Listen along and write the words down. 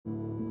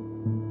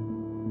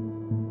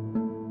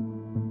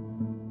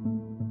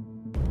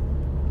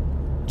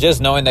just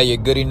knowing that you're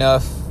good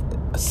enough,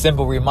 a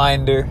simple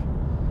reminder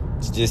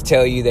to just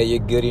tell you that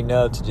you're good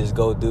enough to just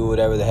go do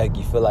whatever the heck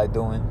you feel like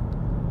doing.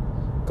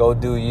 Go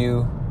do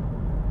you.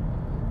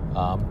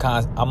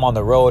 I'm on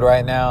the road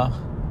right now,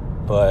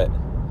 but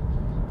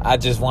I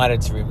just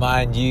wanted to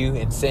remind you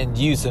and send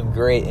you some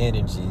great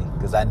energy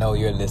because I know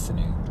you're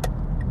listening.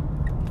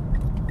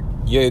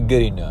 You're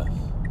good enough.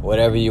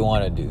 Whatever you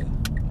want to do.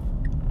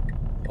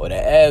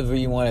 Whatever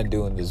you want to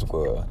do in this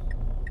world.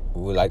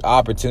 Like,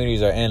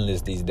 opportunities are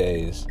endless these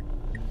days.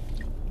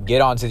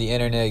 Get onto the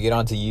internet, get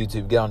onto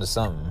YouTube, get onto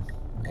something,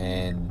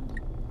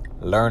 and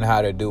learn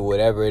how to do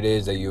whatever it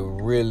is that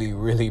you're really,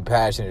 really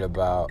passionate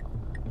about.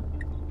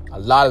 A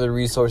lot of the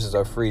resources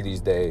are free these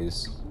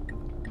days.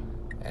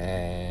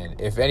 And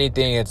if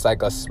anything, it's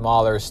like a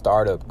smaller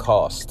startup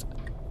cost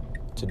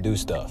to do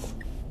stuff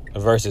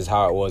versus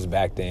how it was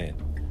back then.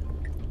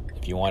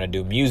 If you want to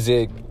do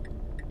music,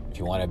 if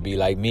you want to be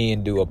like me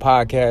and do a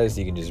podcast,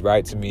 you can just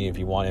write to me if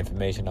you want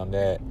information on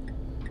that.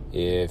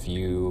 If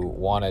you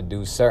want to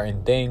do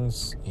certain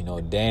things,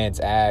 dance,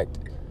 act,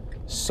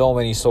 so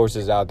many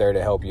sources out there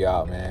to help you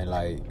out, man.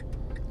 Like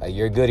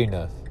you're good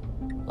enough.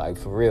 Like,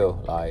 for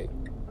real. Like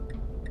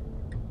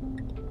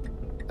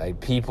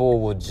people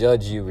will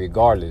judge you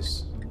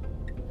regardless.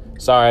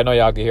 Sorry, I know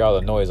y'all can hear all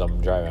the noise. I'm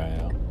driving right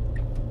now.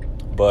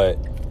 But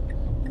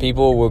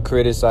people will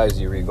criticize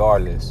you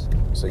regardless.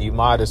 So you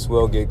might as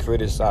well get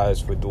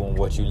criticized for doing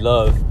what you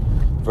love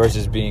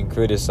versus being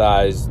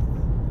criticized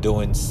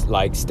doing,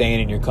 like, staying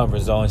in your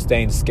comfort zone,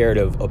 staying scared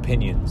of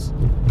opinions.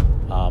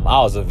 I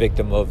was a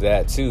victim of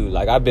that too.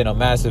 Like, I've been a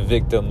massive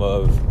victim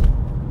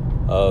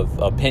of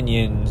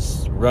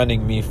opinions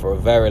running me for a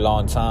very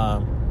long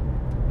time.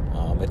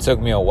 It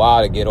took me a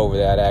while to get over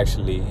that,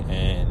 actually,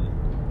 and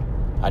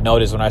I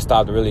noticed when I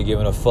stopped really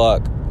giving a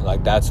fuck,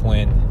 like, that's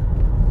when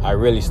I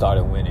really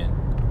started winning.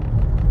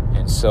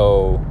 And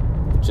so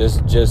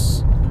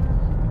just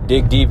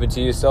dig deep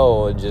into your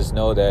soul and just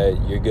know that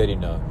you're good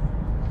enough,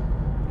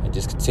 and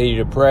just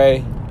continue to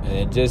pray.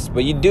 And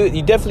but you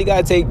definitely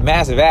gotta take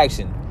massive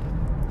action.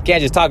 You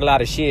can't just talk a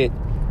lot of shit,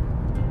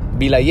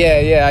 be like,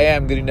 yeah, I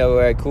am good enough, all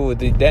right, cool.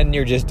 Then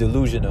you're just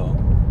delusional.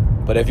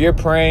 But if you're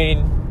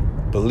praying,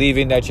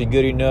 believing that you're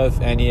good enough,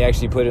 and you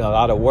actually put in a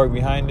lot of work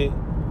behind it,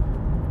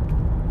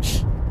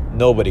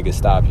 nobody can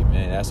stop you,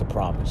 man. That's a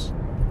promise.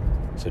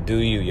 So do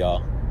you,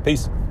 y'all.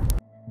 Peace.